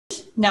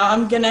Now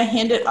I'm going to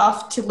hand it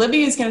off to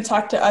Libby, who's going to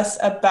talk to us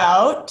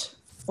about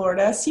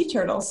Florida sea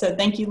turtles. So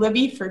thank you,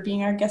 Libby, for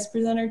being our guest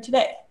presenter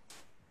today.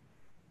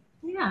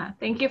 Yeah,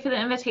 thank you for the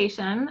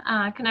invitation.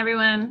 Can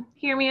everyone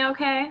hear me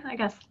okay? I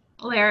guess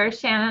Lara or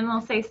Shannon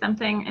will say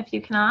something if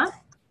you cannot.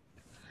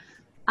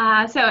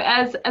 So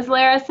as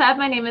Lara said,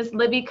 my name is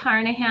Libby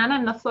Carnahan.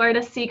 I'm the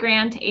Florida Sea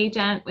Grant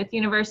Agent with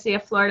University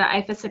of Florida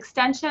IFAS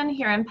Extension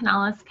here in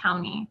Pinellas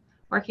County,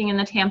 working in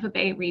the Tampa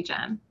Bay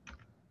region.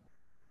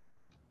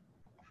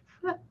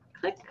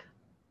 Click.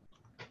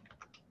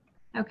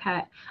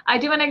 Okay, I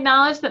do want to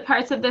acknowledge that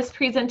parts of this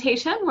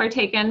presentation were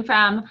taken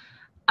from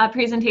a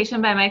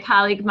presentation by my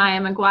colleague Maya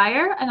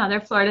McGuire,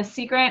 another Florida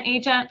Sea Grant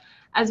agent,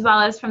 as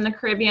well as from the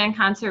Caribbean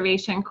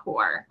Conservation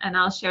Corps. And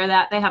I'll share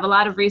that. They have a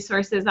lot of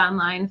resources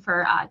online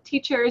for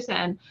teachers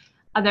and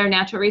other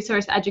natural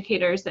resource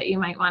educators that you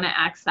might want to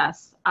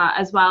access,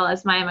 as well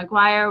as Maya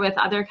McGuire with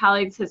other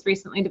colleagues has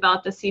recently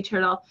developed a sea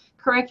turtle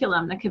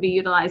curriculum that could be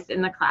utilized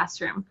in the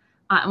classroom.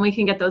 And we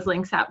can get those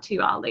links out to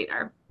you all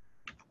later.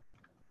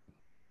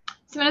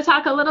 So I'm going to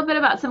talk a little bit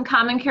about some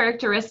common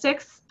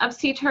characteristics of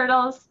sea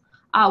turtles,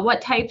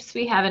 what types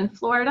we have in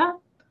Florida,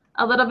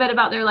 a little bit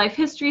about their life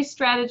history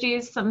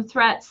strategies, some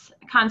threats,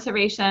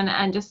 conservation,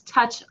 and just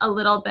touch a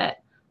little bit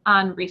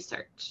on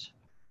research.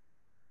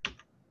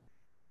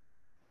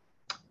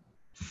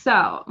 So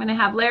I'm going to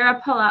have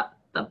Lara pull up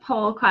the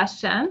poll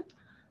question.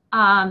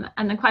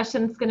 And the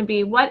question is going to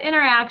be, what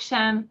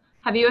interaction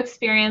have you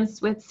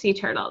experienced with sea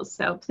turtles?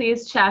 So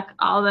please check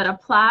all that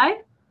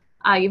apply.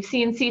 You've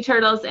seen sea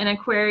turtles in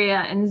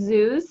aquaria and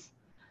zoos.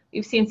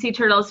 You've seen sea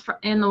turtles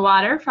in the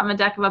water from a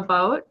deck of a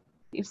boat.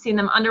 You've seen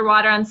them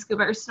underwater on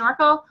scuba or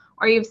snorkel,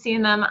 or you've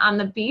seen them on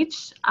the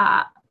beach,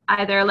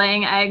 either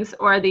laying eggs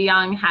or the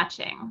young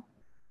hatching.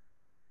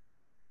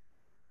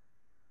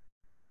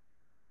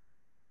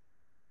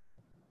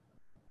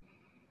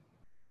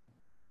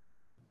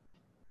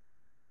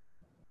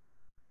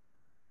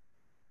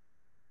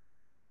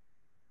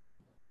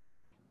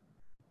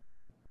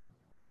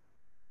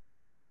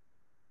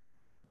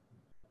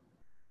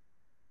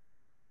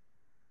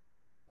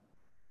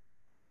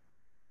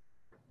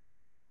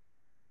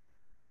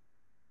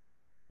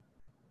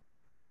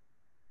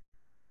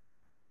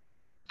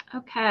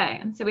 Okay,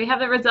 and so we have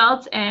the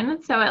results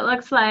in. So it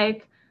looks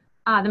like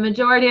the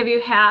majority of you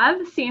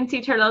have seen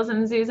sea turtles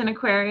in zoos and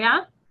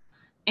aquaria,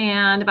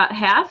 and about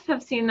half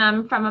have seen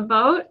them from a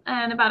boat,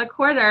 and about a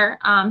quarter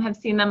have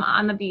seen them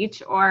on the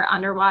beach or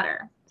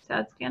underwater. So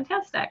that's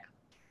fantastic.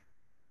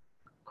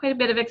 Quite a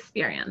bit of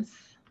experience.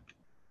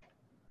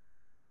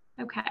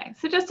 Okay,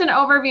 so just an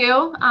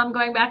overview,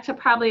 going back to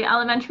probably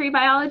elementary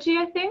biology,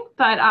 I think,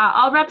 but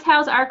all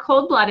reptiles are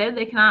cold-blooded.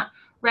 They cannot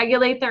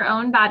regulate their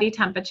own body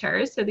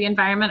temperatures, so the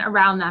environment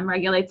around them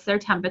regulates their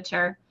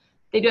temperature.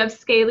 They do have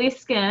scaly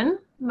skin,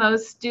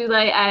 most do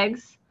lay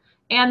eggs,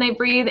 and they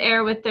breathe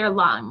air with their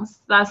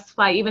lungs. That's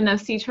why even though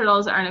sea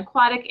turtles are an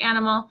aquatic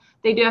animal,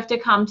 they do have to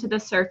come to the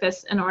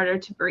surface in order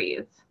to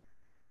breathe.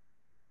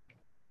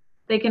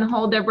 They can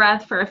hold their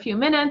breath for a few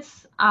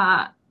minutes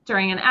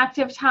during an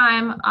active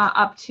time,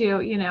 up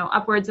to,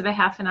 upwards of a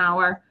half an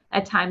hour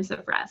at times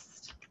of rest.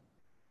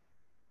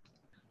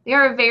 They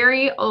are a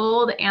very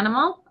old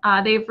animal.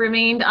 They've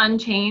remained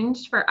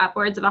unchanged for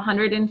upwards of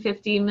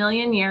 150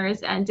 million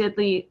years and did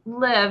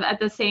live at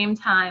the same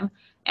time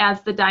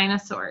as the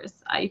dinosaurs.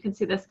 You can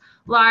see this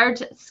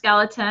large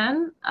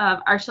skeleton of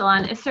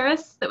Archelon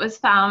issurus that was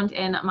found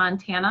in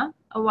Montana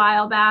a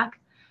while back,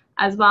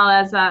 as well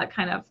as a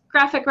kind of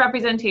graphic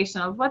representation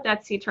of what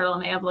that sea turtle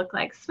may have looked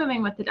like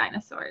swimming with the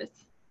dinosaurs.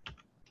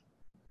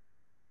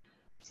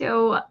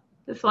 So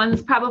this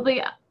one's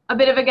probably a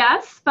bit of a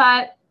guess,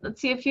 but let's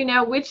see if you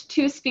know which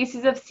two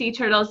species of sea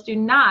turtles do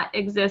not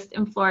exist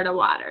in Florida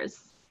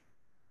waters.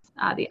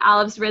 The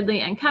Olives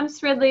ridley and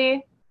Kemp's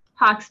ridley,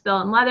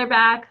 hawksbill and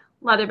leatherback,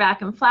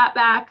 leatherback and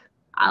flatback,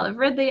 olive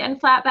ridley and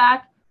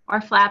flatback, or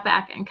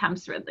flatback and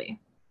Kemp's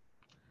ridley.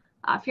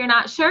 If you're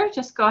not sure,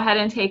 just go ahead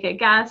and take a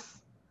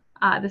guess.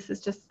 This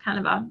is just kind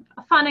of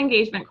a fun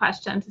engagement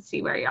question to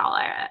see where y'all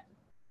are at.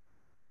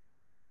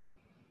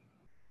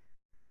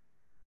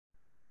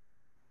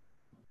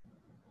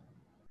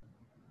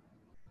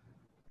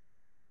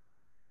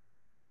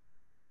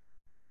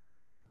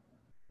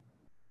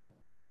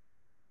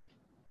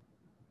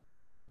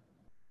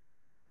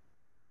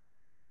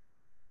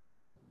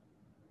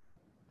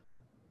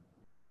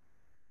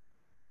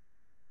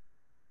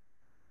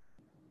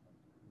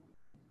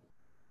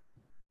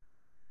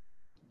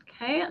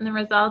 Okay, and the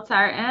results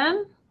are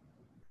in.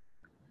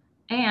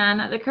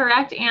 And the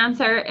correct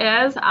answer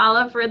is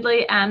olive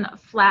ridley and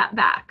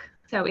flatback.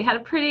 So we had a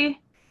pretty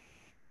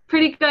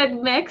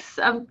good mix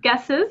of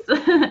guesses,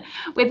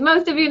 with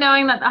most of you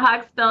knowing that the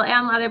hawksbill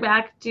and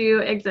leatherback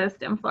do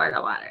exist in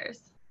Florida waters.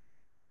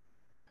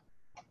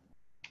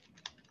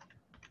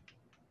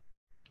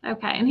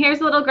 Okay, and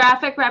here's a little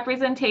graphic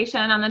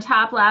representation on the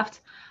top left.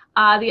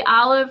 The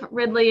olive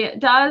ridley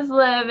does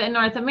live in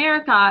North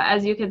America,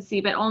 as you can see,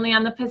 but only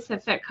on the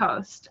Pacific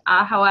coast.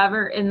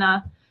 However,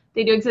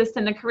 they do exist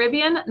in the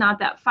Caribbean, not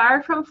that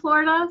far from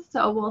Florida.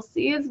 So we'll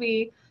see as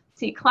we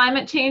see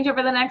climate change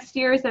over the next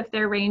years if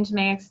their range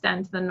may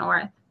extend to the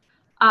north.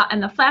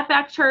 And the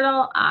flatback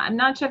turtle, I'm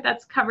not sure if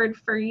that's covered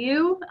for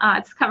you.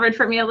 It's covered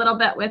for me a little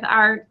bit with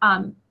our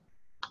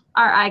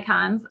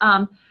icons,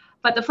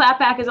 but the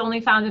flatback is only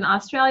found in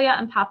Australia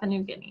and Papua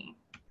New Guinea.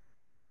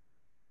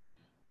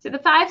 So the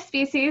 5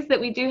 species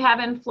that we do have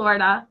in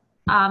Florida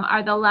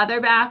are the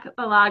leatherback,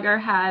 the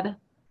loggerhead,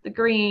 the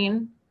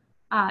green,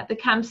 the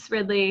Kemp's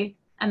ridley,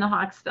 and the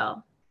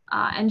hawksbill.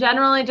 And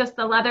generally just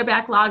the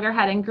leatherback,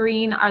 loggerhead, and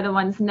green are the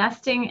ones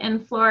nesting in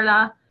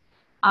Florida.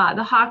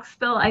 The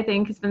hawksbill, I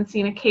think, has been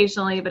seen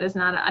occasionally, but is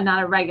not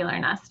a regular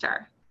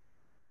nester.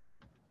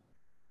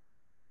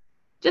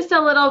 Just a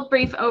little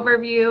brief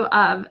overview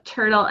of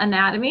turtle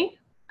anatomy.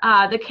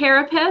 The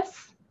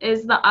carapace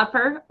is the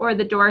upper or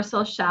the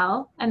dorsal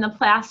shell, and the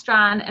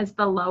plastron is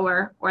the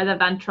lower or the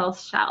ventral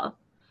shell.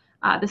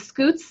 The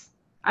scutes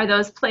are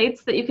those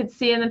plates that you could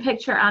see in the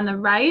picture on the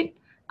right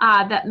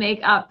that make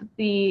up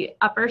the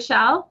upper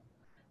shell.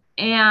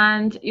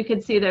 And you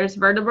can see there's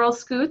vertebral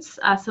scutes,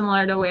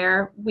 similar to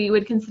where we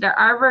would consider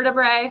our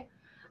vertebrae.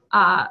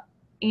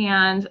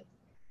 And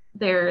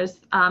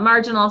there's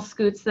marginal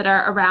scutes that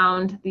are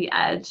around the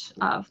edge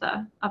of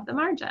the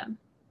margin.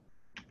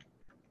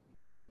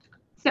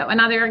 So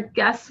another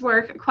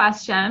guesswork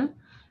question.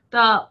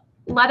 The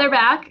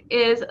leatherback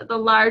is the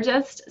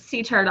largest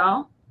sea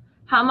turtle.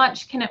 How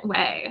much can it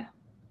weigh?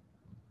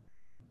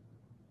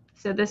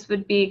 So this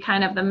would be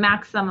kind of the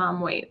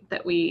maximum weight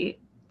that we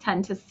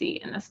tend to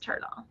see in this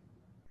turtle.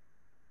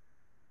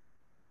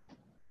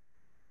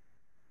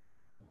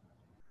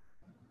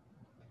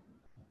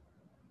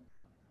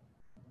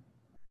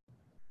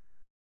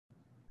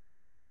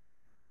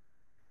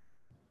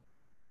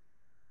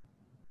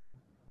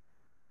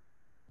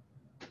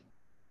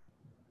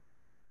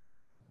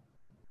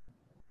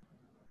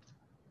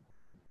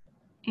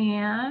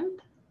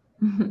 And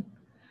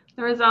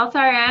the results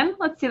are in.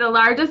 Let's see, the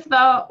largest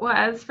vote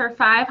was for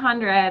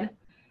 500.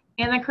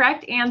 And the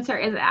correct answer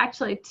is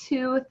actually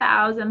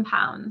 2,000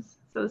 pounds.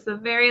 So it's a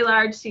very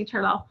large sea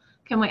turtle,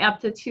 can weigh up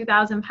to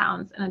 2,000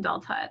 pounds in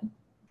adulthood.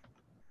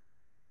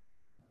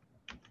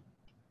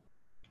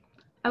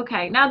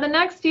 Okay, now the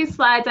next few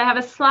slides, I have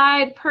a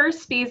slide per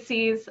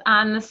species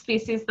on the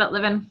species that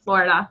live in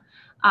Florida.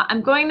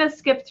 I'm going to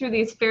skip through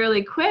these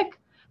fairly quick,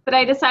 but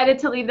I decided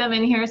to leave them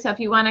in here so if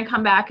you want to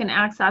come back and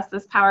access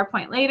this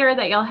PowerPoint later,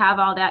 that you'll have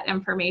all that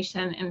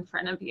information in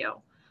front of you.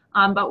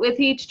 But with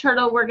each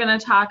turtle, we're going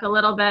to talk a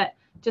little bit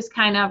just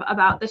kind of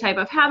about the type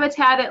of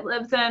habitat it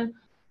lives in,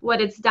 what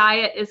its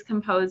diet is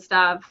composed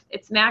of,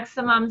 its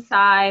maximum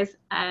size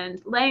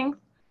and length,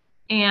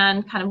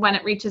 and kind of when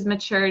it reaches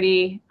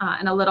maturity,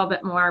 and a little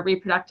bit more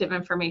reproductive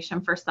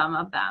information for some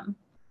of them.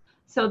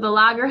 So the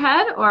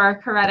loggerhead, or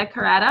Caretta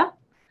caretta,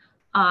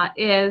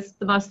 is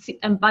the most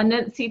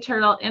abundant sea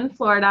turtle in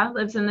Florida,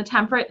 lives in the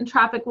temperate and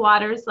tropic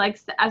waters,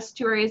 likes the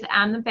estuaries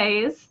and the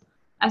bays.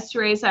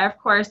 Estuaries are, of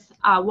course,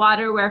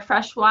 water where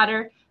fresh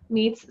water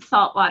meets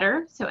salt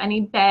water. So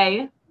any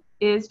bay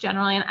is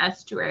generally an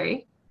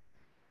estuary.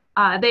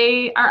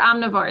 They are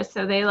omnivores,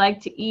 so they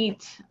like to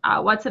eat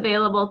what's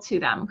available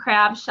to them.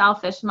 Crabs,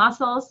 shellfish,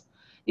 mussels.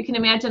 You can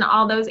imagine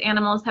all those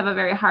animals have a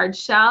very hard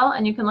shell,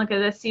 and you can look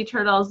at a sea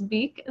turtle's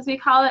beak, as we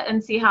call it,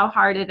 and see how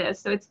hard it is.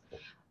 So it's,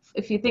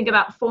 if you think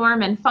about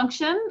form and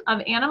function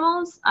of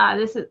animals,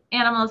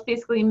 animal is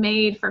basically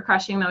made for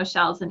crushing those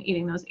shells and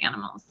eating those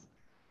animals.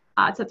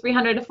 It's a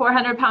 300 to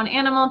 400 pound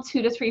animal,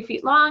 2 to 3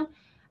 feet long,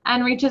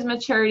 and reaches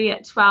maturity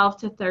at 12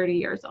 to 30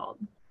 years old.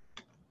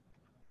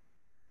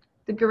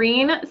 The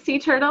green sea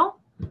turtle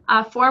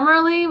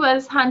formerly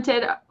was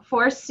hunted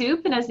for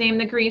soup and is named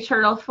the green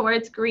turtle for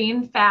its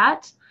green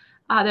fat.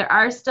 There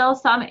are still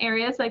some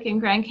areas like in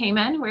Grand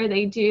Cayman where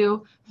they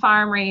do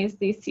farm raise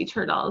these sea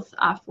turtles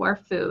for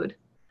food.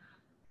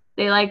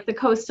 They like the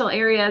coastal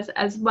areas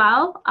as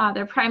well.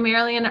 They're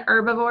primarily an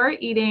herbivore,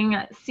 eating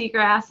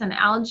seagrass and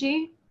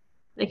algae.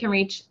 They can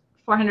reach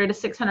 400 to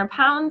 600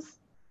 pounds.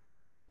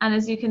 And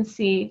as you can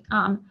see,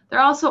 they're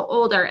also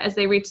older as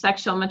they reach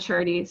sexual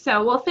maturity.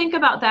 So we'll think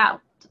about that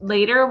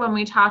later when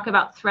we talk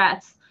about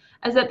threats,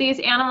 as that these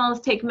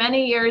animals take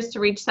many years to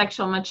reach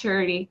sexual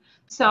maturity.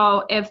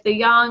 So if the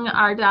young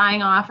are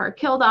dying off or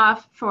killed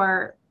off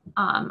for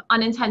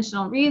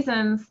unintentional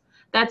reasons,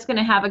 that's going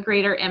to have a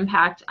greater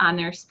impact on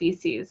their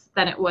species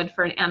than it would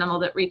for an animal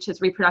that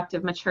reaches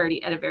reproductive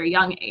maturity at a very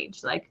young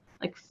age, like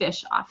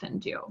fish often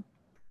do.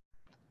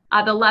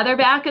 The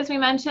leatherback, as we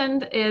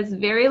mentioned, is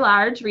very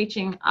large,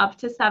 reaching up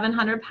to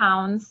 700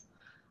 pounds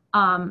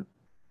on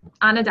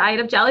a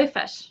diet of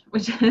jellyfish,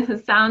 which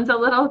sounds a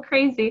little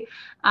crazy.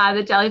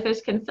 The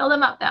jellyfish can fill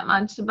them up that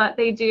much, but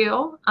they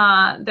do.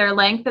 Their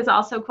length is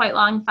also quite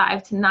long,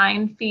 5 to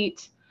 9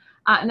 feet,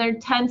 and they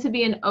tend to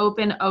be an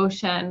open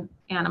ocean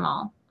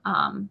animal,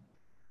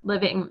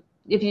 living.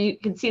 If you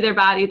can see their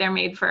body, they're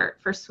made for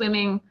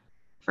swimming,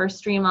 for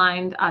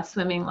streamlined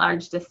swimming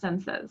large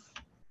distances.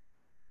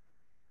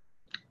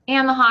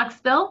 And the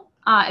hawksbill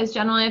is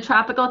generally a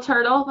tropical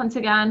turtle, once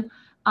again,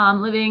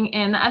 living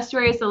in the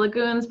estuaries, the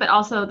lagoons, but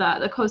also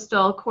the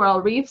coastal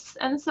coral reefs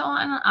and so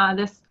on.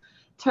 This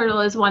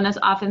turtle is one that's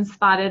often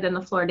spotted in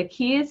the Florida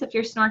Keys if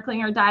you're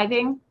snorkeling or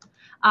diving.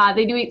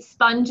 They do eat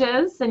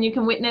sponges, and you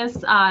can witness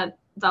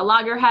the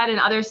loggerhead and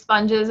other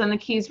sponges on the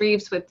Keys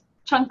reefs with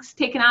chunks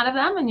taken out of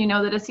them, and you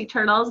know that a sea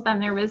turtle's been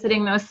there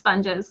visiting those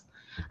sponges.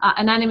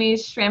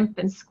 Anemones, shrimp,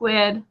 and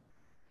squid.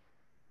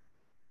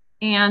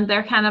 And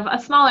they're kind of a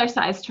smaller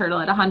size turtle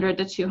at 100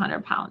 to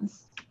 200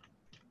 pounds.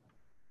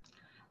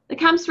 The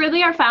Kemp's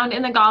ridley are found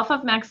in the Gulf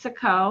of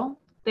Mexico.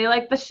 They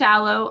like the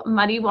shallow,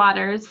 muddy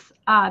waters.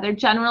 They're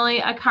generally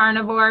a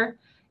carnivore,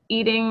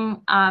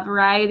 eating a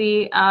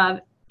variety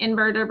of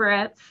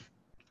invertebrates.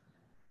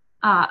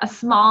 A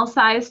small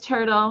sized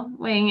turtle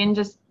weighing in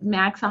just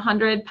max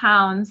 100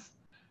 pounds.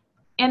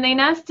 And they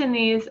nest in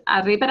these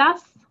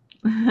arriberas,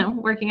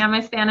 working on my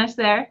Spanish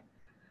there.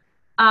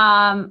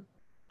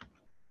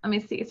 Let me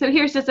see. So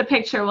here's just a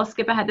picture. We'll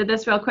skip ahead to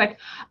this real quick.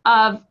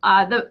 Of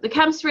the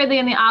Kemp's ridley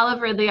and the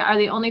olive ridley are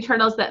the only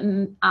turtles that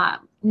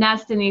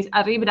nest in these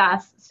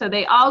arriberas. So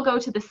they all go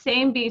to the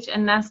same beach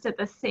and nest at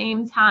the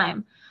same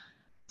time.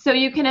 So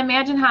you can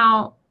imagine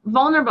how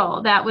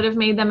vulnerable that would have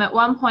made them at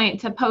one point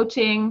to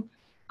poaching,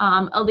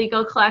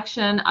 illegal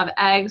collection of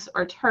eggs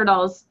or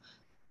turtles.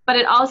 But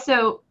it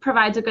also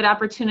provides a good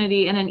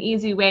opportunity and an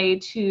easy way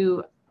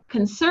to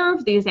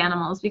conserve these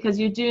animals, because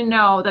you do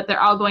know that they're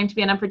all going to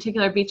be on a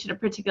particular beach at a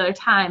particular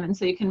time, and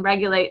so you can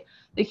regulate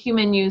the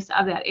human use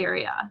of that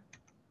area.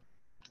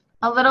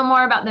 A little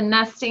more about the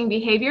nesting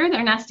behavior.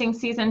 Their nesting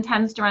season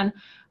tends to run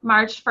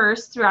March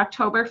 1st through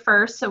October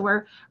 1st, so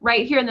we're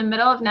right here in the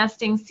middle of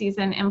nesting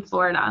season in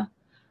Florida.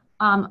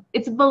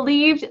 It's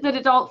believed that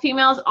adult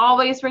females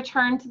always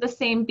return to the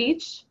same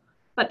beach,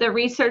 but the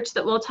research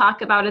that we'll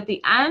talk about at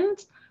the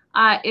end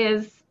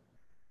is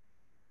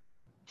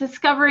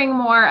discovering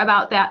more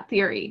about that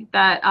theory,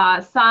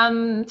 that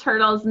some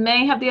turtles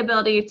may have the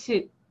ability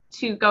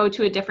to go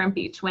to a different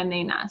beach when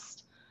they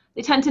nest.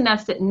 They tend to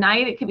nest at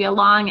night. It could be a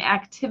long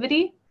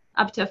activity,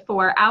 up to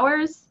 4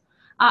 hours,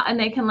 and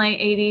they can lay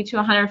 80 to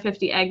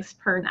 150 eggs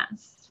per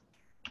nest.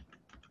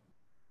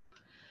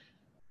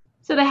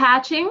 So the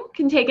hatching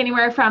can take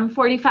anywhere from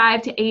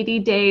 45 to 80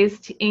 days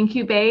to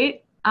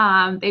incubate.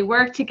 They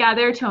work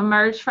together to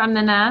emerge from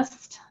the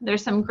nest.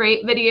 There's some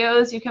great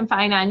videos you can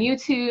find on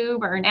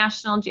YouTube or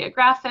National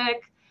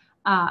Geographic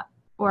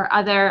or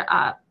other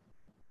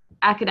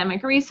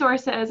academic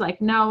resources like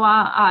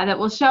NOAA that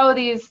will show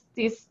these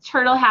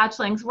turtle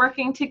hatchlings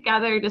working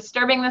together,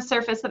 disturbing the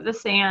surface of the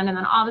sand, and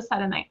then all of a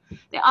sudden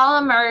they all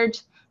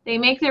emerge. They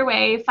make their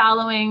way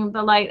following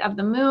the light of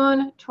the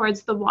moon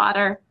towards the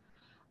water,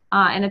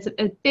 and it's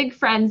a big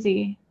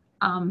frenzy.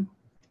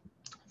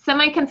 Some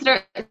might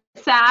consider it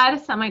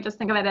sad, some might just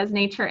think of it as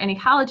nature and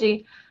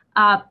ecology,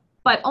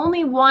 but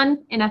only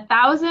 1 in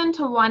 1,000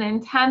 to 1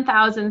 in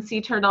 10,000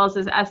 sea turtles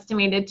is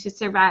estimated to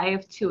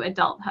survive to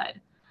adulthood.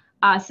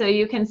 So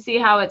you can see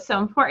how it's so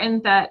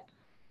important that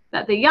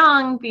the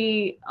young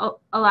be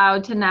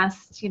allowed to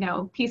nest,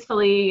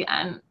 peacefully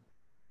and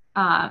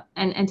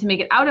to make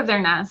it out of their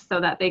nest so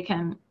that they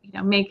can,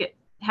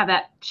 have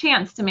that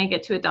chance to make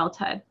it to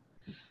adulthood.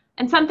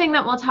 And something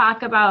that we'll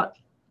talk about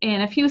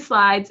in a few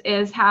slides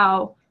is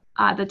how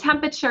the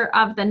temperature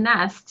of the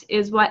nest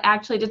is what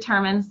actually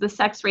determines the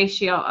sex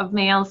ratio of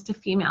males to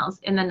females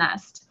in the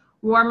nest.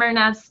 Warmer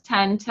nests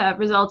tend to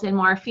result in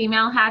more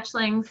female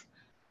hatchlings.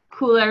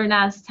 Cooler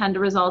nests tend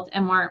to result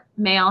in more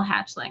male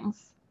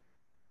hatchlings.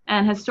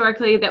 And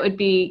historically, that would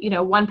be,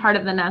 one part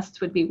of the nest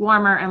would be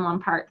warmer and one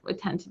part would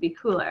tend to be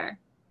cooler.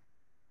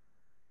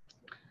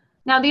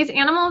 Now, these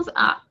animals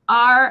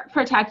are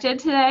protected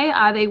today.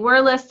 They were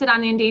listed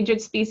on the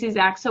Endangered Species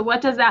Act. So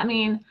what does that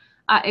mean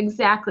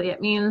exactly? It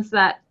means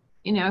that,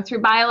 through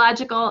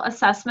biological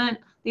assessment,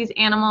 these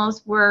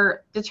animals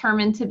were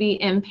determined to be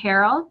in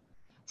peril.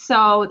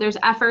 So there's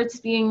efforts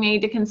being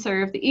made to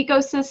conserve the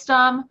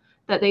ecosystem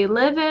that they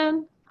live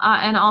in,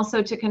 and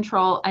also to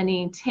control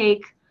any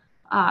take.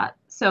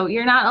 So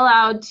you're not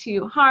allowed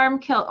to harm,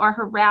 kill, or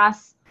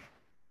harass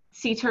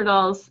sea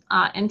turtles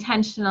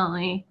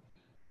intentionally,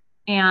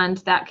 and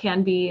that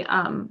can be,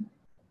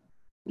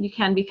 you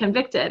can be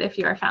convicted if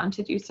you are found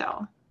to do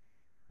so.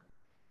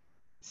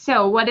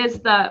 So what is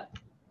the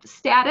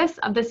status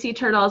of the sea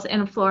turtles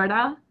in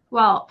Florida?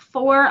 Well,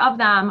 4 of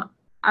them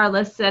are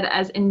listed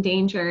as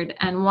endangered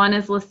and 1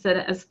 is listed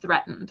as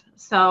threatened.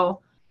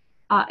 So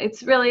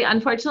it's really,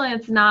 unfortunately,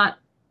 it's not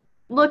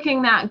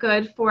looking that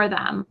good for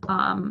them.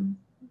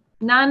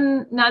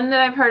 None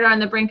that I've heard are on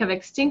the brink of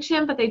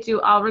extinction, but they do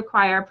all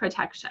require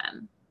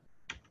protection.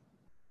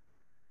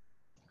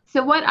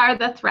 So what are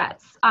the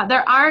threats?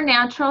 There are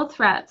natural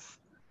threats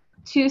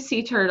to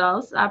sea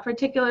turtles,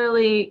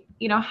 particularly,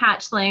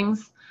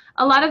 hatchlings.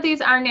 A lot of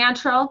these are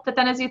natural, but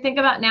then as you think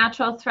about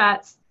natural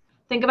threats,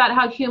 think about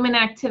how human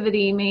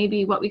activity may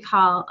be what we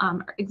call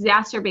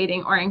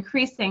exacerbating or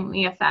increasing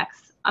the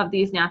effects of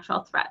these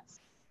natural threats.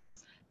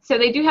 So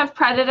they do have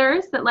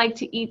predators that like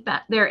to eat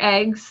their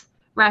eggs,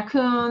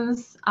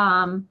 raccoons,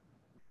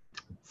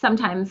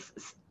 sometimes,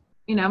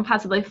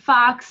 possibly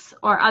fox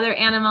or other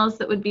animals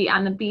that would be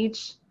on the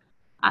beach.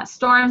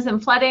 Storms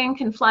and flooding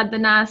can flood the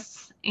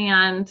nests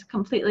and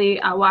completely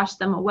wash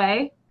them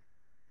away.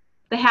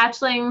 The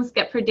hatchlings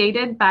get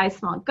predated by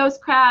small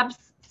ghost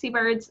crabs,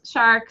 seabirds,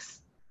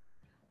 sharks.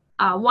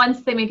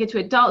 Once they make it to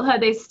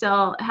adulthood, they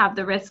still have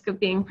the risk of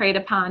being preyed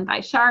upon by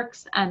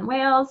sharks and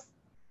whales.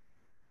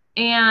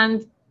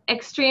 And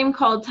extreme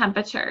cold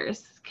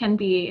temperatures can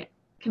be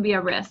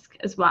a risk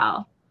as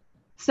well.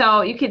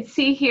 So you can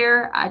see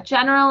here,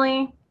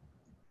 generally,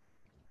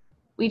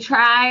 we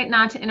try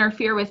not to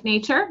interfere with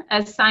nature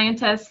as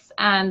scientists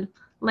and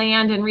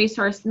land and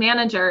resource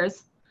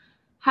managers.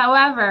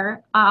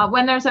 However,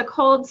 when there's a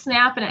cold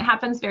snap and it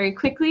happens very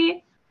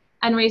quickly,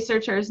 and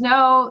researchers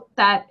know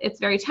that it's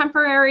very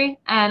temporary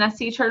and a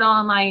sea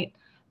turtle might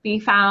be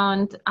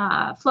found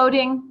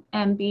floating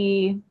and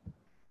be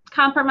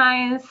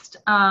compromised,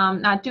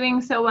 not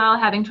doing so well,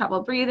 having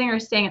trouble breathing or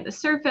staying at the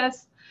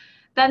surface,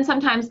 then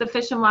sometimes the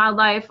Fish and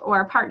Wildlife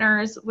or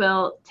partners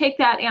will take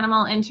that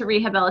animal into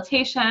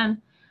rehabilitation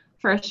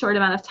for a short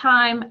amount of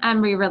time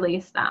and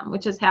re-release them,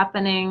 which is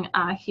happening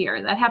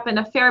here. That happened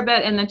a fair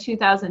bit in the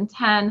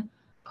 2010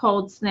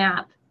 cold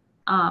snap,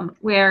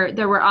 where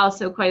there were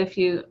also quite a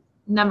few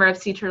number of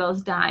sea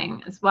turtles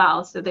dying as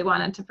well. So they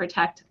wanted to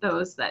protect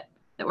those that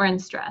were in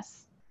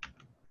stress.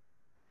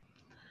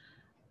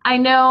 I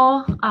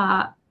know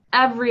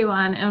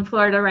everyone in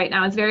Florida right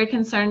now is very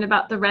concerned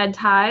about the red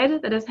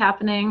tide that is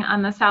happening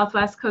on the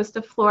southwest coast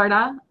of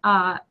Florida,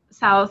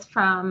 south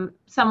from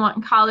somewhat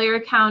in Collier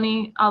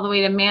County all the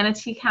way to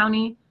Manatee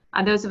County.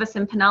 Those of us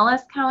in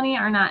Pinellas County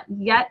are not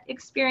yet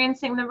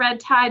experiencing the red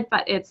tide,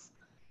 but it's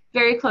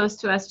very close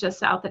to us just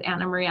south at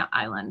Anna Maria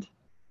Island.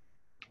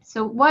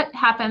 So what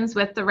happens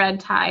with the red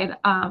tide?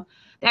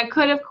 That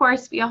could, of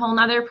course, be a whole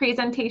nother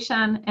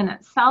presentation in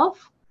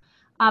itself.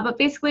 But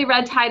basically,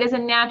 red tide is a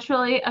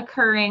naturally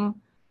occurring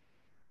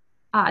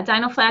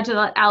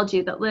dinoflagellate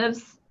algae that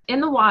lives in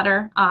the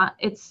water.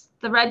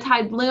 The red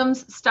tide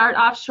blooms start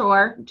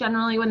offshore,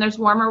 generally when there's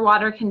warmer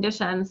water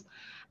conditions,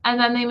 and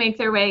then they make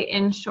their way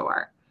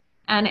inshore.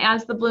 And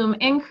as the bloom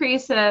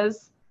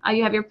increases,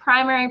 you have your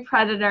primary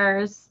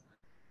predators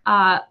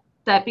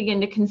that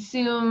begin to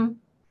consume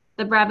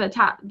the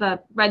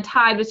red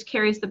tide, which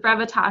carries the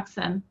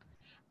brevetoxin.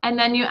 And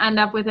then you end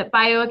up with it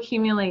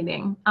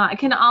bioaccumulating. It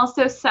can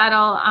also settle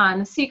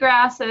on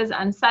seagrasses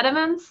and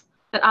sediments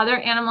that other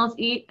animals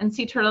eat, and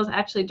sea turtles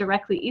actually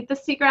directly eat the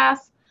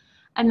seagrass,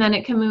 and then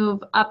it can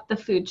move up the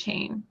food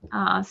chain.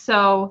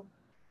 So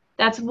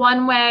that's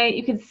one way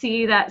you can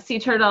see that sea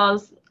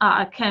turtles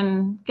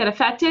can get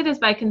affected, is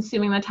by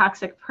consuming the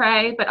toxic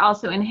prey, but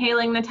also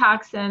inhaling the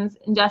toxins,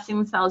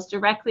 ingesting the cells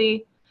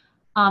directly,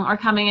 or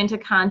coming into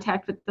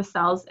contact with the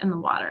cells in the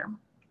water.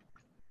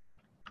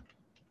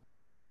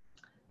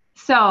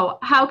 So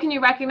how can you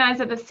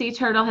recognize if a sea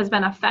turtle has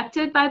been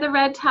affected by the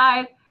red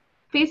tide?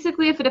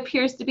 Basically, if it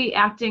appears to be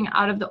acting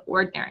out of the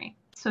ordinary,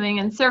 swimming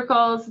in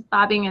circles,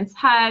 bobbing its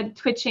head,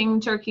 twitching,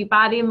 jerky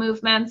body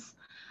movements.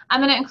 I'm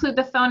going to include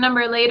the phone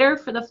number later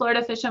for the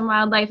Florida Fish and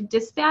Wildlife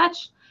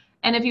Dispatch.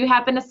 And if you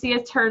happen to see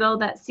a turtle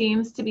that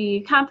seems to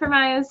be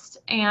compromised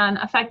and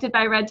affected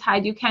by red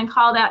tide, you can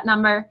call that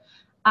number.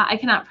 I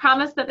cannot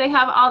promise that they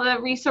have all the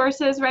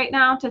resources right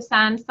now to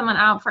send someone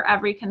out for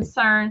every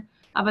concern,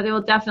 but they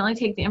will definitely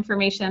take the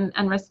information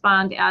and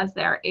respond as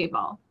they're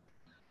able.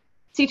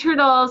 Sea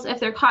turtles, if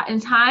they're caught in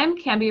time,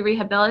 can be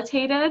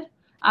rehabilitated.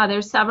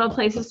 There's several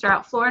places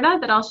throughout Florida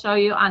that I'll show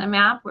you on a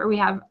map where we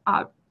have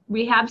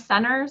rehab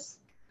centers.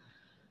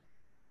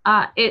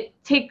 It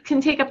can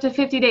take up to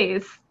 50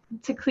 days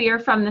to clear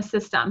from the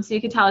system. So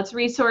you can tell it's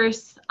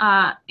resource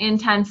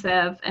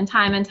intensive and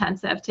time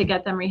intensive to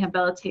get them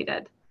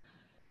rehabilitated.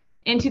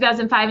 In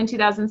 2005 and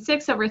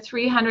 2006, over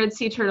 300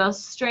 sea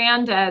turtles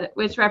stranded,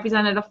 which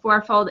represented a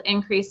 4-fold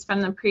increase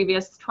from the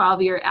previous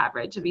 12-year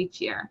average of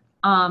each year.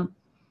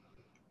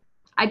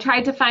 I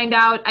tried to find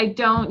out, I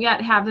don't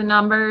yet have the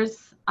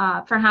numbers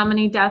for how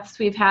many deaths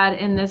we've had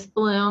in this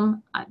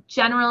bloom.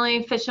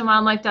 Generally, Fish and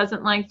Wildlife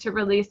doesn't like to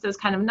release those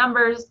kind of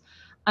numbers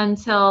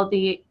until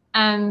the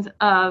end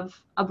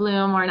of a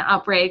bloom or an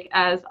outbreak,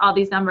 as all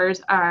these numbers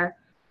are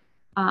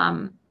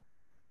kind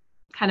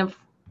of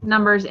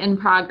numbers in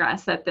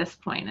progress at this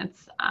point.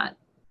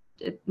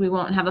 We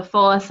won't have a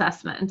full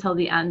assessment until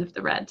the end of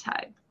the red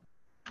tide.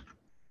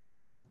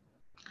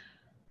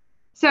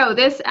 So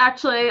this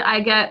actually, I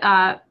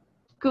get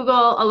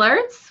Google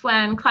alerts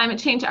when climate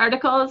change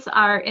articles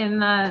are in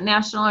the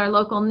national or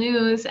local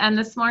news, and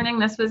this morning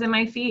this was in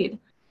my feed.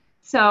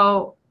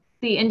 So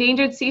the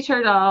endangered sea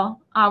turtle,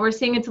 we're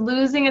seeing it's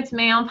losing its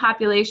male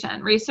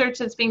population. Research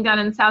that's being done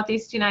in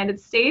Southeast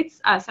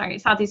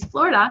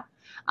Florida,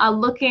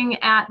 looking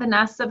at the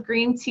nests of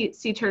green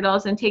sea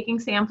turtles and taking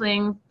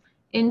sampling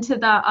into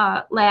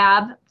the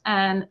lab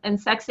and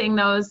sexing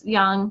those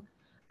young,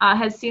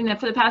 has seen that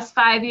for the past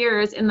 5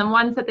 years, in the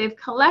ones that they've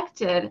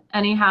collected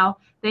anyhow,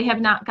 they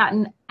have not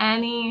gotten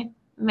any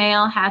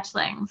male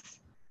hatchlings.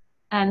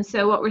 And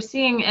so what we're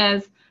seeing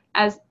is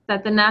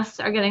that the nests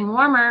are getting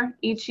warmer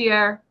each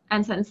year,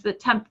 and since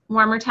the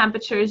warmer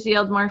temperatures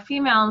yield more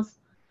females,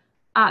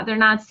 they're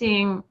not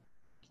seeing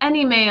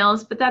any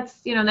males, but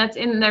that's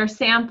in their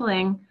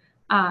sampling.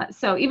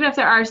 So even if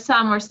there are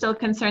some, we're still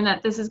concerned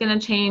that this is going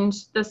to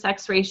change the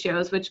sex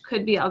ratios, which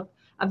could be a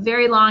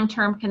very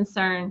long-term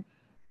concern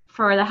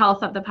for the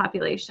health of the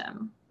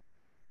population.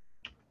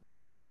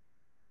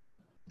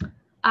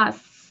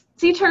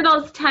 Sea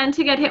turtles tend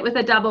to get hit with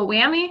a double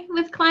whammy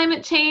with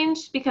climate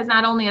change, because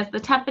not only is the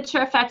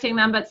temperature affecting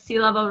them, but sea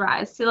level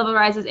rise. Sea level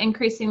rise is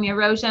increasing the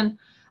erosion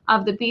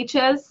of the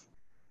beaches.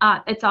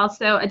 It's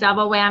also a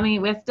double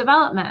whammy with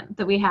development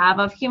that we have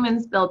of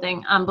humans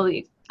building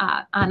on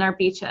our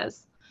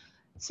beaches.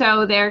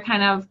 So they're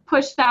kind of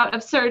pushed out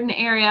of certain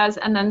areas,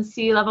 and then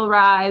sea level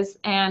rise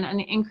and an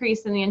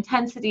increase in the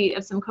intensity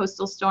of some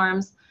coastal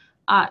storms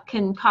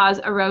can cause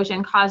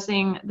erosion,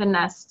 causing the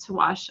nests to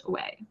wash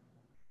away.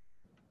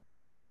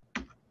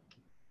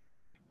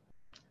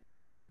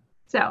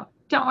 So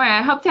don't worry,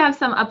 I hope to have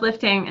some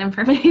uplifting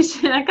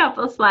information a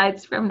couple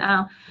slides from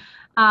now.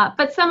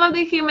 But some of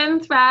the human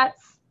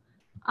threats,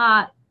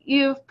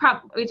 we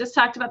just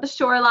talked about the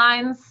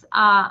shorelines,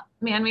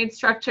 man-made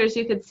structures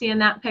you could see in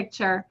that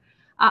picture.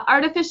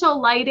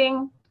 Artificial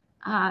lighting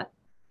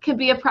could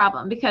be a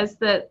problem, because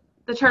the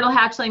turtle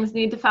hatchlings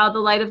need to follow the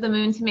light of the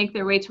moon to make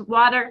their way to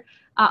water.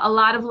 A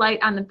lot of light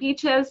on the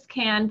beaches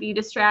can be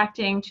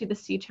distracting to the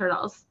sea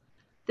turtles.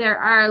 There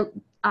are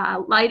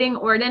lighting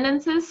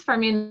ordinances for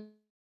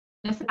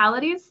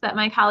municipalities that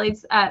my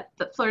colleagues at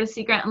the Florida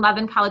Sea Grant and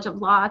Levin College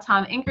of Law,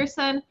 Tom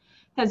Inkerson,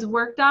 has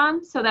worked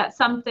on. So that's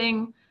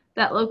something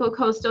that local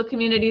coastal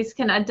communities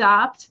can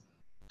adopt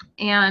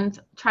and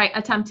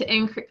attempt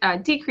to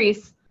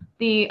decrease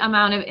the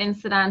amount of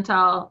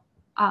incidental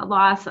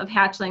loss of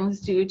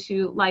hatchlings due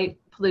to light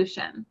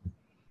pollution.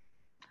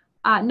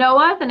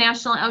 NOAA, the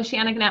National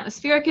Oceanic and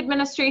Atmospheric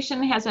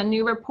Administration, has a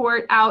new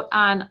report out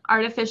on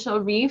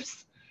artificial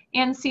reefs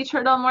and sea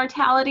turtle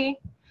mortality.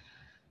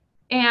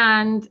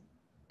 And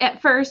at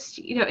first,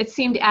 it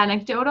seemed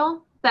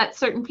anecdotal that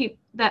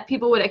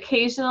people would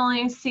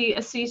occasionally see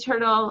a sea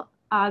turtle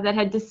that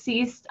had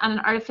deceased on an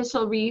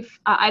artificial reef,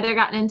 either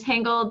gotten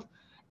entangled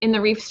in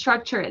the reef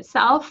structure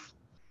itself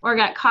or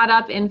got caught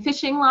up in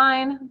fishing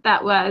line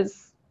that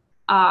was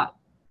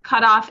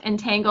cut off and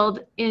tangled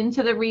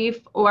into the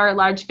reef, or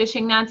large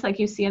fishing nets like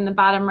you see in the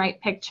bottom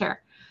right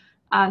picture.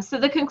 So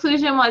the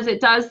conclusion was it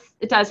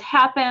does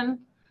happen.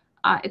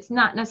 It's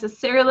not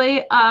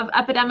necessarily of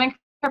epidemic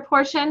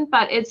proportion,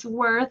 but it's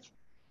worth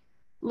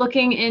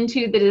looking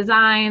into the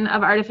design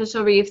of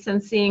artificial reefs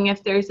and seeing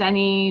if there's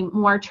any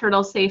more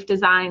turtle safe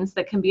designs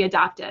that can be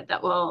adopted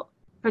that will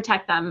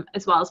protect them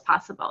as well as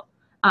possible.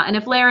 And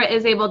if Lara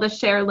is able to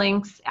share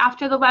links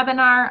after the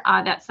webinar,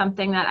 that's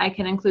something that I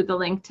can include the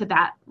link to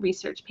that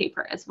research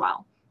paper as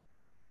well.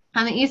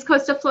 On the east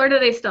coast of Florida,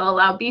 they still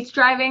allow beach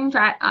driving,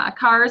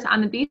 cars on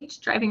the beach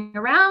driving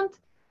around.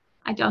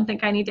 I don't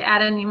think I need to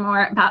add any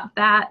more about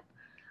that.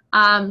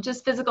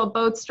 Just physical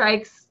boat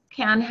strikes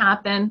can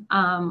happen,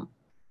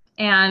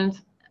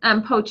 and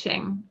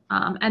poaching.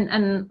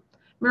 And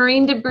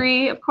marine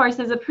debris, of course,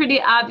 is a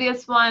pretty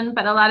obvious one,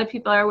 but a lot of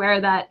people are aware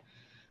that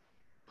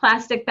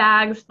plastic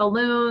bags,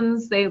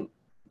 balloons, they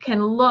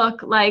can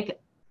look like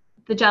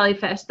the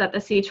jellyfish that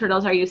the sea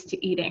turtles are used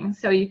to eating.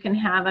 So you can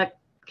have a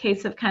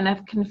case of kind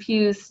of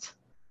confused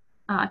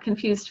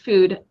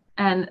food,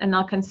 and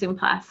they'll consume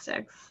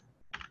plastics.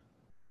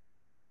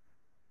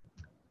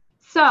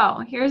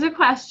 So here's a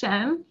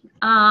question,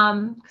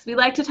 because we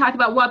like to talk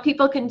about what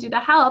people can do to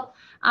help.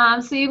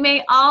 So you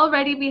may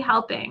already be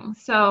helping.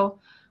 So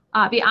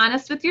be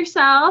honest with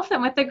yourself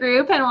and with the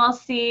group, and we'll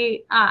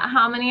see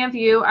how many of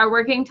you are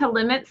working to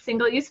limit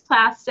single-use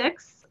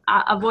plastics,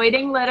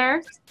 avoiding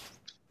litter.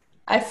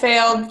 I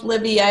failed,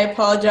 Libby. I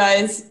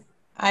apologize.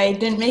 I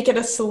didn't make it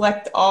a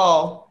select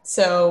all.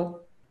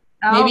 So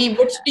maybe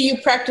which do you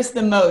practice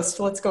the most?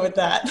 Let's go with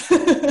that.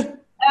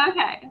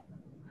 Okay.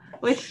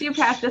 Which do you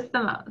practice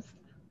the most?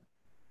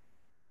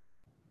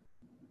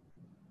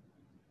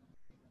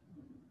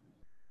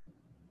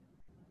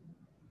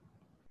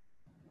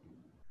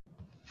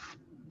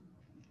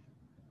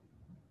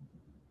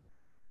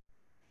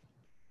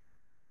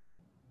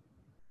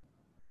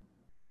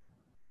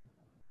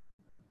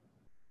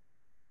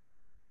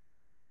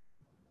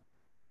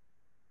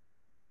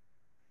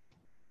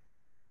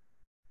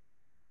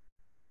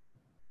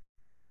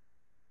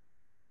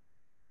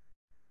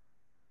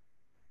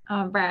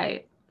 All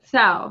right,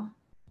 so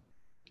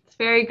it's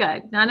very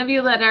good. None of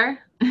you litter,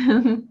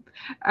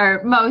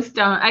 or most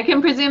don't. I can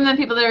presume that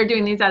people that are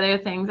doing these other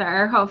things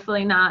are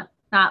hopefully not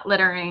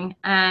littering.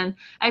 And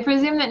I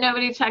presume that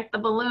nobody checked the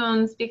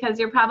balloons, because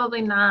you're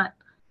probably not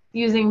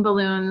using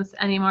balloons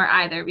anymore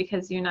either,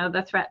 because you know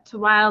the threat to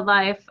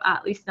wildlife,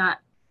 at least not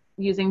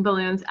using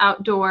balloons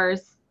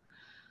outdoors.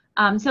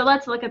 So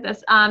let's look at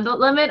this. The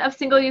limit of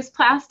single-use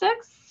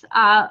plastics.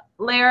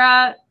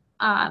 Lara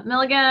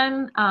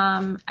Milligan,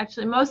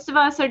 actually most of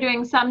us are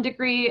doing some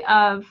degree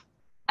of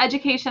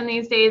education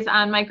these days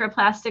on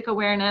microplastic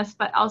awareness,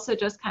 but also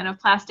just kind of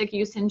plastic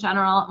use in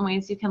general and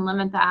ways you can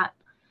limit that.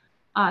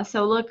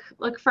 So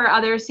look for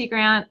other Sea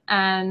Grant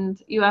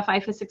and UF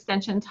IFAS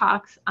extension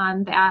talks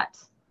on that.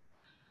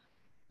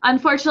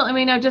 Unfortunately,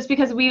 we know just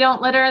because we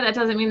don't litter, that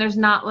doesn't mean there's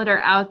not litter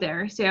out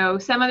there. So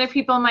some other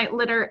people might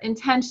litter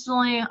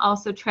intentionally.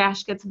 Also,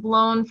 trash gets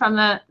blown from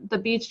the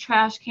beach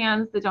trash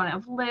cans that don't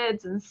have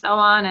lids and so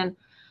on.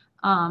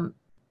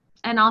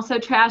 And also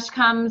trash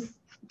comes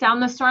down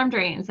the storm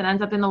drains and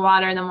ends up in the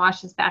water and then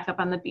washes back up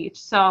on the beach.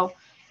 So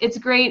it's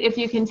great if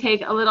you can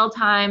take a little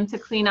time to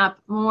clean up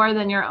more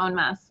than your own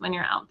mess when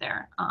you're out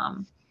there.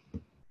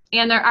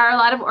 And there are a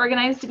lot of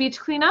organized beach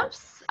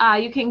cleanups.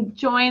 You can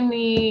join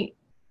the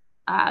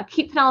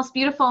Keep Pinellas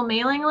Beautiful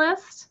mailing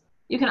list.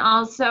 You can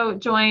also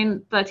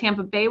join the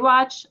Tampa Bay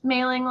Watch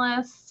mailing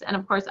list, and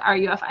of course our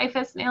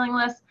UF-IFAS mailing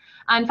list,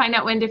 and find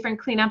out when different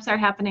cleanups are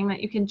happening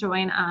that you can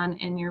join on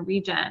in your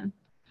region.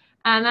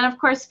 And then of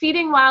course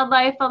feeding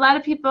wildlife. A lot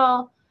of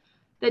people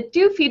that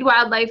do feed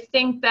wildlife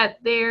think that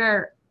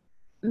they're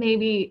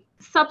maybe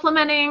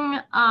supplementing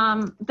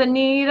the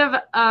need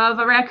of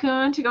a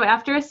raccoon to go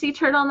after a sea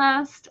turtle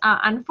nest.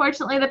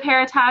 Unfortunately, the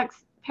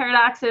paradox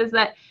is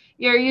that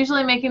you're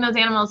usually making those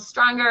animals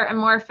stronger and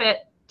more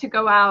fit to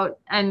go out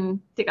and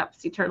dig up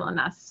sea turtle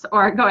nests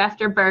or go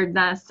after bird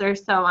nests or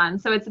so on.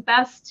 So it's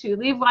best to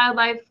leave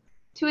wildlife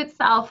to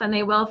itself, and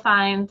they will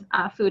find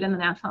food in the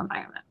natural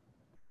environment.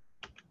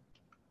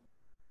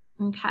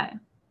 Okay.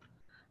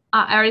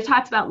 I already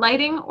talked about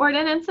lighting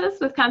ordinances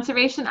with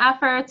conservation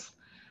efforts.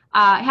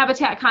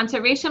 Habitat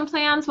conservation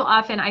plans will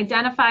often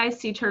identify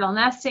sea turtle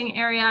nesting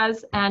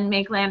areas and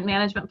make land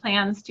management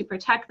plans to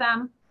protect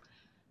them.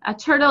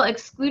 Turtle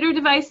excluder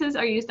devices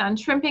are used on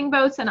shrimping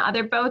boats and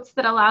other boats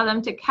that allow them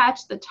to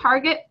catch the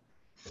target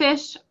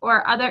fish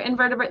or other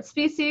invertebrate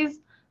species,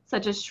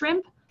 such as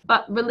shrimp,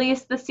 but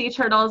release the sea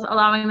turtles,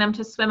 allowing them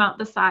to swim out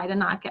the side and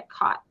not get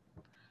caught.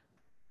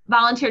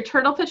 Volunteer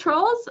turtle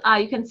patrols,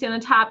 you can see on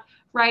the top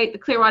right, the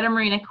Clearwater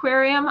Marine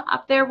Aquarium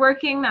up there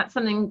working. That's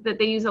something that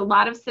they use a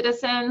lot of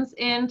citizens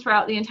in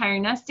throughout the entire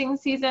nesting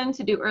season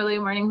to do early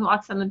morning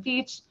walks on the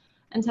beach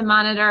and to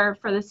monitor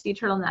for the sea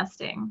turtle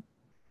nesting.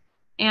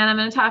 And I'm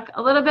going to talk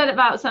a little bit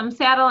about some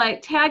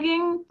satellite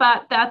tagging,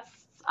 but that's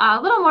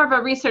a little more of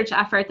a research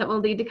effort that will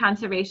lead to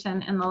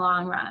conservation in the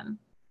long run.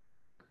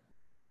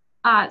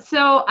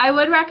 So I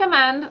would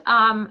recommend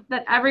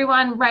that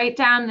everyone write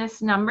down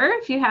this number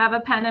if you have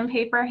a pen and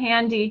paper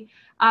handy.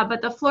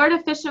 But the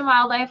Florida Fish and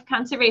Wildlife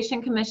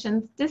Conservation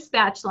Commission's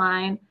dispatch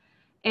line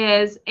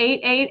is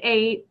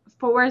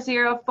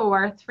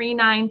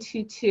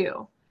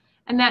 888-404-3922.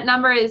 And that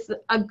number is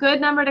a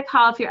good number to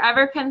call if you're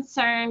ever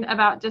concerned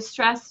about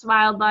distressed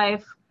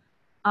wildlife.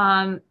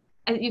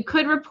 You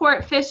could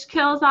report fish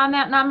kills on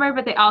that number,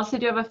 but they also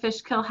do have a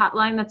fish kill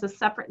hotline that's a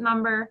separate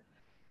number.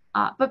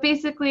 But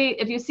basically,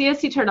 if you see a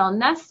sea turtle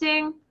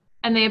nesting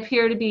and they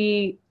appear to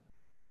be,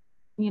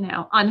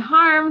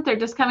 unharmed, they're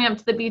just coming up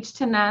to the beach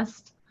to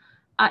nest,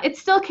 it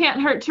still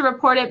can't hurt to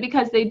report it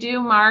because they do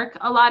mark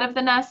a lot of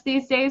the nests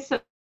these days, so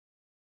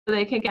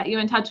they could get you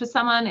in touch with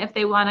someone if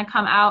they want to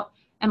come out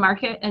and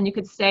mark it, and you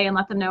could stay and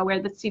let them know where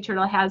the sea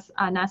turtle has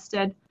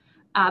nested.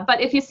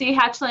 But if you see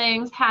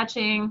hatchlings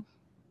hatching,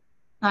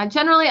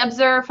 generally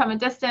observe from a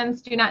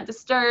distance, do not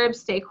disturb,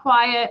 stay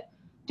quiet,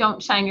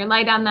 don't shine your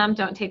light on them,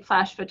 don't take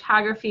flash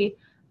photography,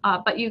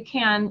 but you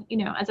can,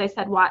 as I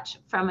said, watch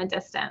from a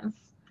distance.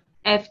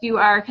 If you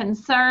are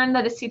concerned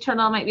that a sea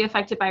turtle might be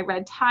affected by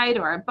red tide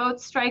or a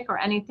boat strike or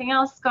anything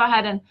else, go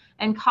ahead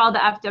and call the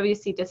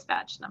FWC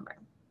dispatch number.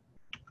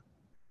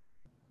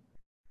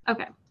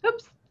 Okay,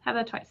 oops, have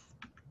that twice.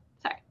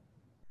 Sorry.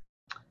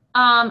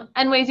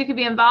 And ways you could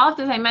be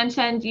involved, as I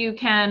mentioned, you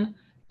can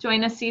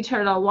join a sea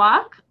turtle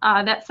walk.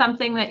 That's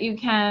something that you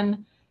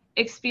can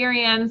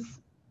experience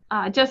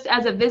just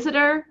as a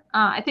visitor.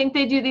 I think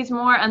they do these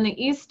more on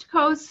the East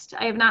Coast.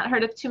 I have not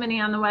heard of too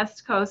many on the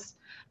West Coast,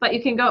 but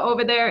you can go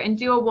over there and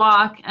do a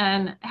walk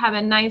and have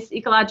a nice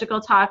ecological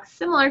talk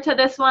similar to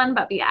this one,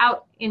 but be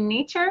out in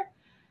nature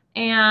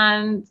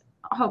and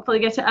hopefully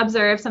get to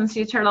observe some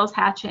sea turtles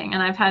hatching.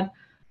 And I've had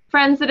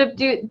friends that have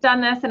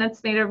done this, and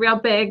it's made a real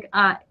big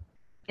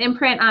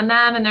imprint on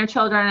them and their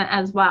children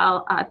as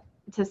well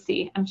to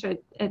see. I'm sure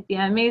it'd be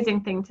an amazing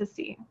thing to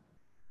see.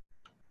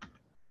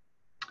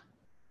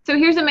 So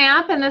here's a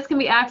map, and this can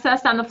be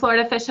accessed on the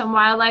Florida Fish and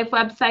Wildlife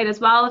website as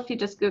well if you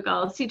just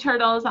Google sea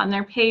turtles on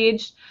their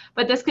page.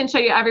 But this can show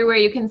you everywhere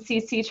you can see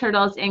sea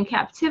turtles in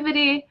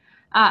captivity,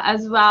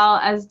 as well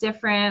as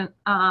different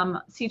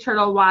sea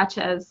turtle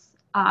watches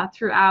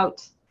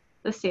throughout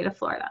the state of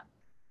Florida.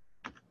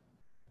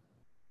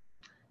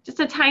 Just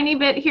a tiny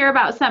bit here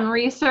about some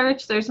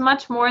research. There's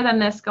much more than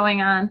this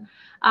going on,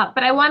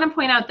 but I want to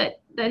point out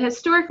that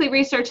historically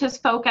research has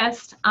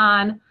focused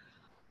on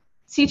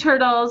sea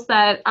turtles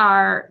that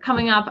are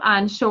coming up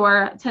on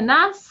shore to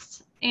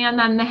nest, and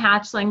then the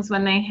hatchlings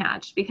when they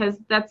hatch, because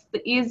that's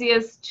the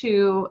easiest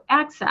to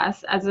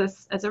access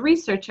as a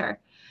researcher.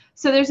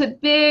 So there's a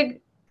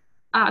big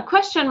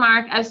question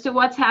mark as to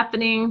what's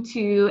happening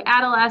to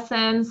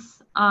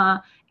adolescents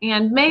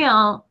and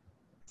male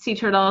sea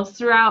turtles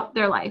throughout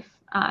their life.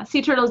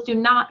 Sea turtles do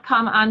not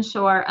come on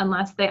shore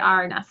unless they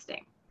are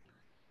nesting.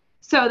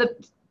 So the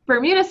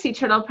Bermuda Sea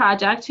Turtle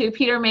Project, who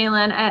Peter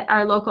Malin at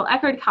our local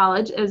Eckerd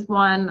College is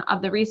one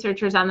of the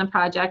researchers on the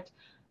project,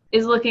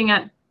 is looking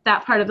at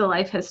that part of the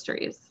life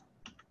histories.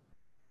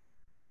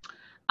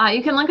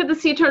 You can look at the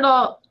Sea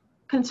Turtle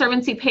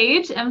Conservancy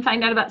page and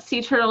find out about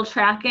sea turtle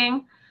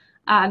tracking.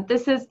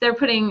 They're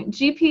putting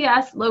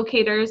GPS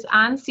locators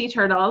on sea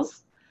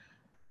turtles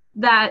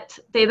that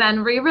they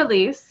then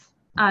re-release.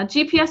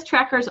 GPS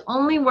trackers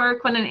only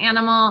work when an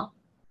animal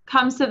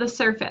comes to the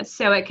surface,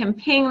 so it can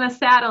ping the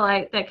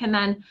satellite that can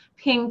then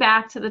ping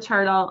back to the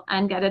turtle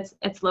and get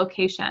its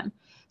location.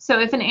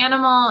 So if an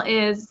animal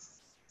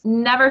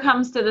never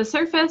comes to the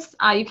surface,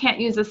 you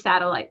can't use a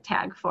satellite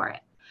tag for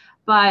it.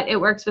 But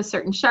it works with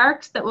certain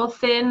sharks that will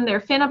fin their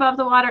fin above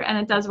the water, and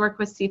it does work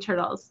with sea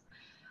turtles.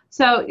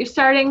 So you're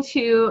starting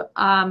to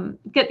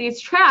get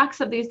these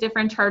tracks of these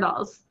different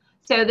turtles.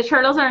 So the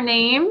turtles are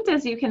named,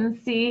 as you can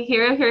see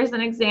here. Here's an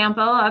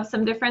example of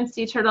some different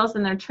sea turtles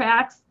and their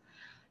tracks.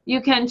 You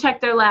can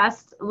check their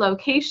last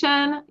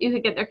location. You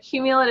could get their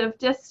cumulative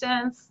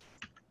distance.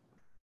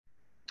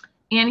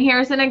 And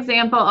here's an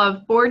example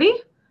of Bordy.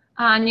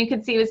 And you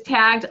can see he was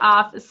tagged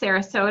off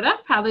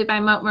Sarasota, probably by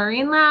Mote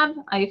Marine Lab.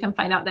 You can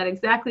find out that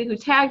exactly who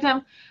tagged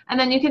him. And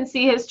then you can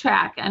see his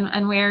track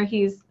and where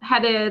he's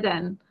headed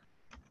and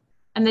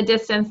the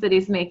distance that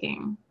he's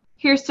making.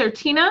 Here's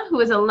Certina,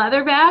 who is a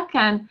leatherback,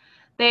 and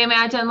they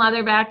imagine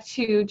leatherback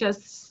to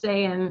just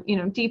stay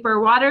in deeper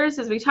waters,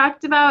 as we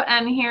talked about.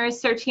 And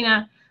here's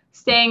Certina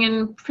staying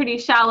in pretty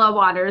shallow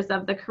waters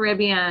of the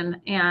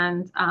Caribbean,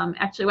 and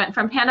actually went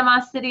from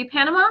Panama City,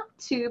 Panama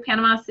to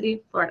Panama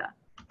City, Florida.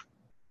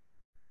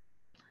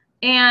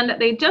 And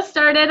they just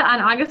started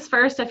on August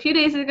 1st, a few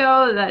days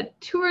ago, the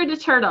Tour de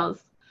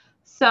Turtles.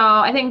 So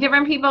I think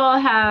different people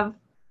have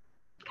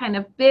kind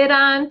of bid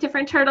on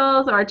different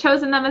turtles or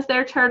chosen them as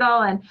their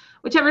turtle, and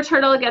whichever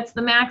turtle gets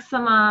the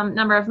maximum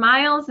number of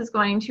miles is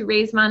going to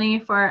raise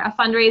money for a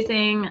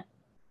fundraising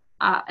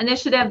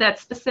initiative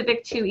that's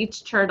specific to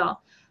each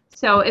turtle.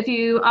 So if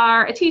you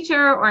are a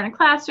teacher or in a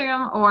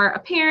classroom or a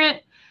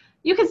parent,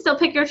 you can still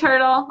pick your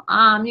turtle.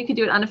 You can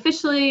do it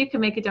unofficially, you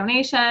can make a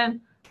donation,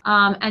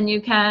 and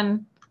you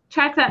can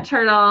track that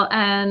turtle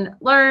and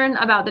learn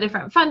about the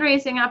different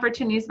fundraising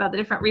opportunities, about the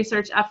different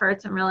research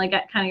efforts, and really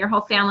get kind of your whole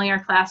family or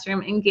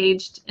classroom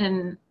engaged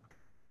in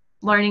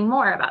learning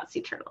more about sea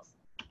turtles.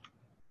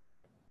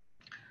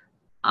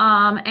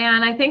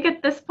 And I think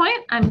at this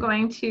point, I'm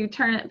going to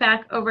turn it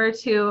back over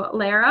to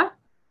Lara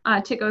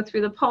to go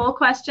through the poll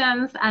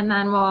questions, and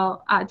then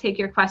we'll take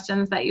your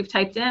questions that you've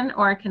typed in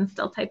or can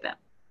still type in.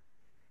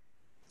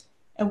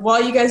 And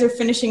while you guys are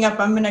finishing up,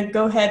 I'm going to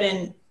go ahead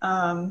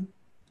and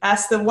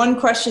ask the one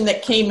question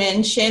that came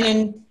in.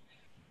 Shannon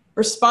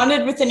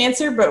responded with an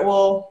answer, but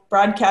we'll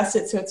broadcast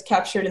it so it's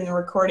captured in the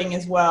recording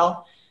as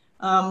well.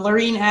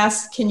 Lorene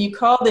asked, can you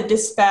call the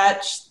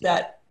dispatch,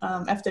 that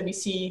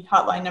FWC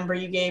hotline number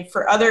you gave,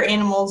 for other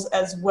animals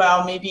as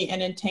well, maybe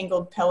an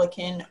entangled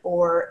pelican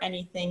or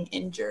anything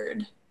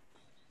injured?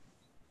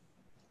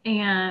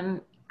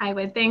 And I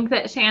would think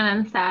that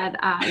Shannon said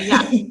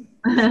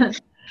yes.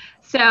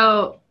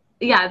 So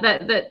yeah,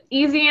 the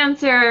easy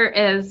answer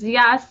is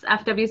yes,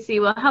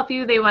 FWC will help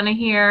you. They want to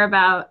hear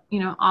about,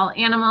 all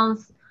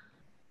animals.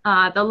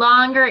 The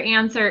longer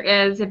answer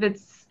is if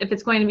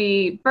it's going to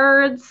be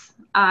birds,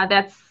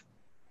 that's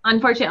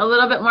unfortunately a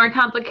little bit more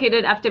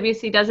complicated.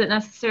 FWC doesn't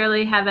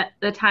necessarily have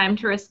the time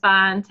to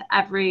respond to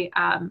every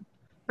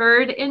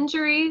bird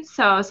injury.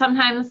 So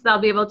sometimes they'll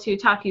be able to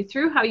talk you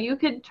through how you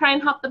could try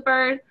and help the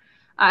bird.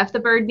 If the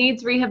bird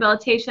needs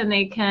rehabilitation,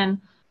 they can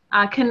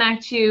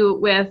connect you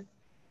with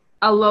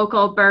a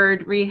local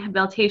bird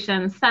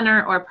rehabilitation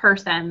center or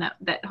person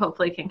that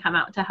hopefully can come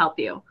out to help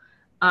you.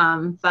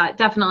 But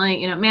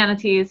definitely,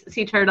 manatees,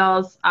 sea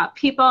turtles,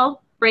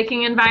 people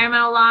breaking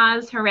environmental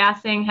laws,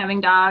 harassing,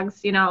 having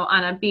dogs,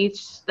 on a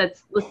beach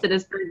that's listed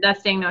as bird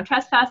nesting, no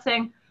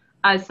trespassing,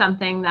 is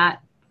something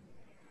that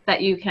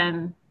you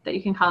can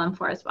call them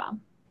for as well.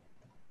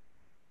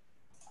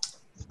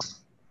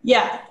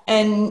 Yeah,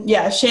 and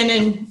yeah,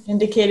 Shannon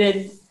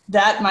indicated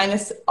that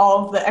minus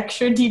all of the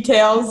extra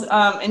details.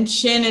 And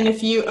Shannon,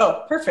 if you,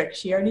 oh, perfect,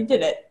 she already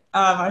did it.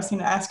 I was going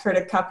to ask her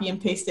to copy and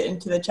paste it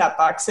into the chat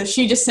box. So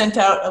she just sent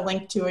out a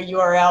link to a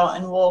URL,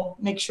 and we'll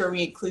make sure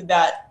we include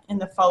that in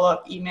the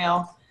follow-up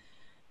email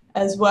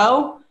as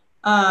well.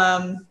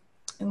 And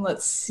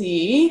let's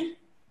see.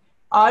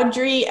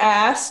 Audrey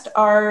asked,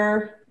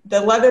 are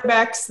the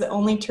leatherbacks the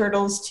only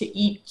turtles to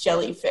eat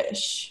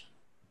jellyfish?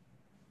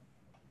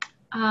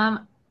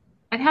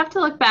 I'd have to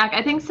look back.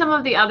 I think some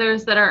of the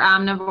others that are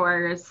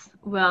omnivores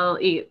will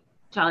eat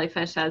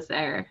jellyfish as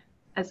they're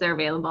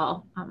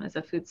available as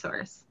a food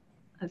source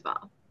as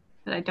well.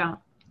 But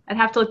I'd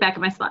have to look back at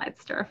my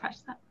slides to refresh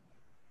that.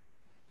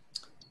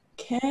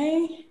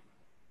 Okay.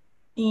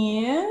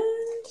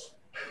 And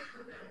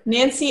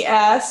Nancy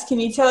asked, can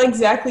you tell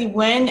exactly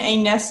when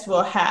a nest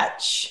will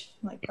hatch,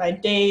 like by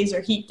days or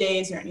heat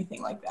days or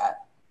anything like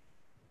that?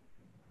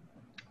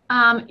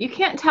 You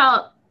can't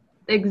tell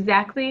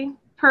exactly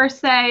per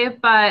se,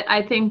 but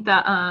I think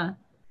the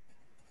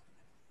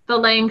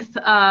length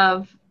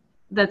of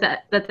the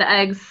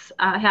eggs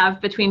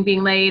have between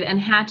being laid and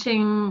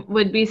hatching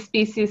would be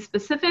species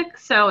specific.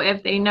 So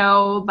if they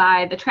know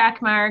by the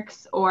track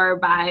marks or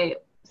by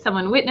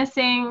someone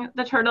witnessing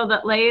the turtle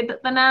that laid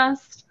the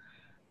nest,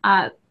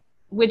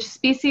 which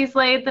species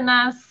laid the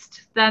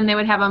nest, then they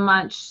would have a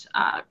much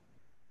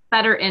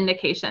better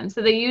indication.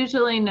 So they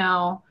usually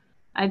know,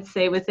 I'd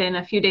say within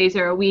a few days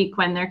or a week,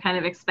 when they're kind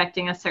of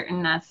expecting a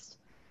certain nest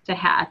to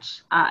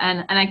hatch.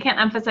 And I can't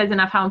emphasize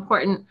enough how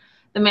important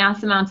the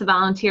mass amounts of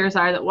volunteers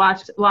are that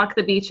walk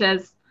the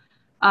beaches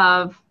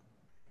of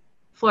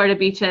Florida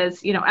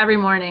beaches, every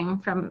morning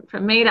from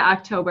May to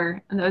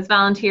October. And those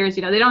volunteers,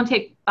 they don't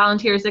take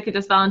volunteers that could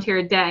just volunteer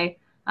a day.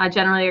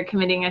 Generally are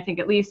committing, I think,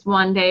 at least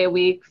one day a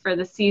week for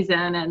the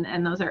season.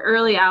 And those are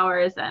early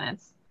hours,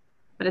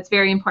 but it's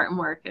very important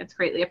work. And it's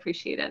greatly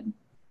appreciated.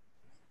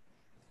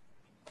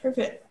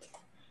 Perfect.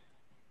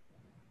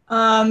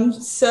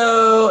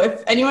 So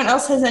if anyone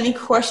else has any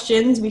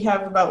questions, we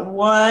have about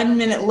 1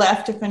 minute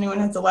left. If anyone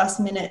has a last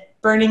minute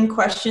burning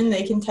question,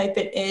 they can type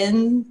it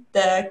in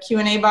the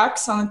Q&A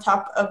box on the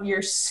top of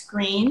your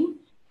screen.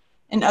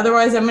 And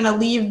otherwise, I'm going to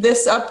leave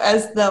this up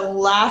as the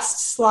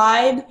last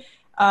slide.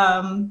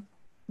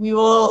 We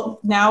will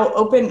now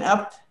open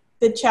up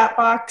the chat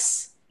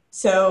box.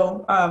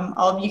 So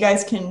all of you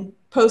guys can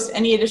post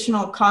any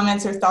additional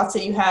comments or thoughts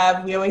that you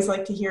have. We always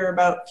like to hear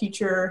about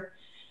future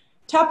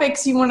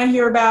topics you want to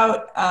hear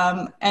about.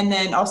 And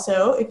then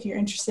also, if you're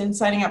interested in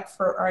signing up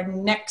for our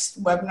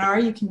next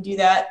webinar, you can do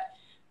that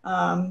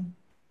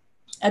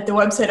at the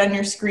website on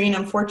your screen.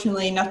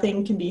 Unfortunately,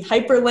 nothing can be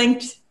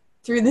hyperlinked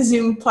through the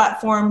Zoom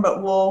platform,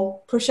 but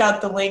we'll push out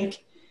the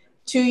link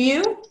to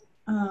you.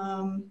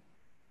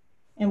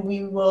 And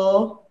we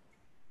will,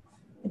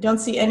 I don't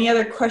see any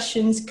other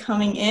questions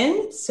coming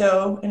in.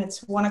 So, and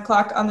it's 1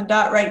 o'clock on the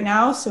dot right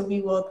now. So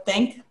we will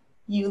thank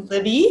you,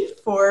 Libby,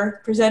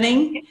 for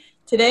presenting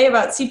today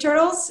about sea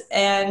turtles.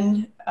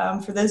 And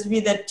for those of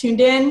you that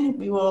tuned in,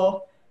 we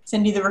will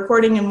send you the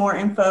recording and more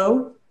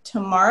info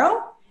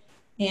tomorrow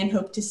and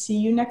hope to see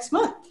you next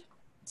month.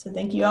 So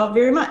thank you all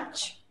very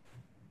much.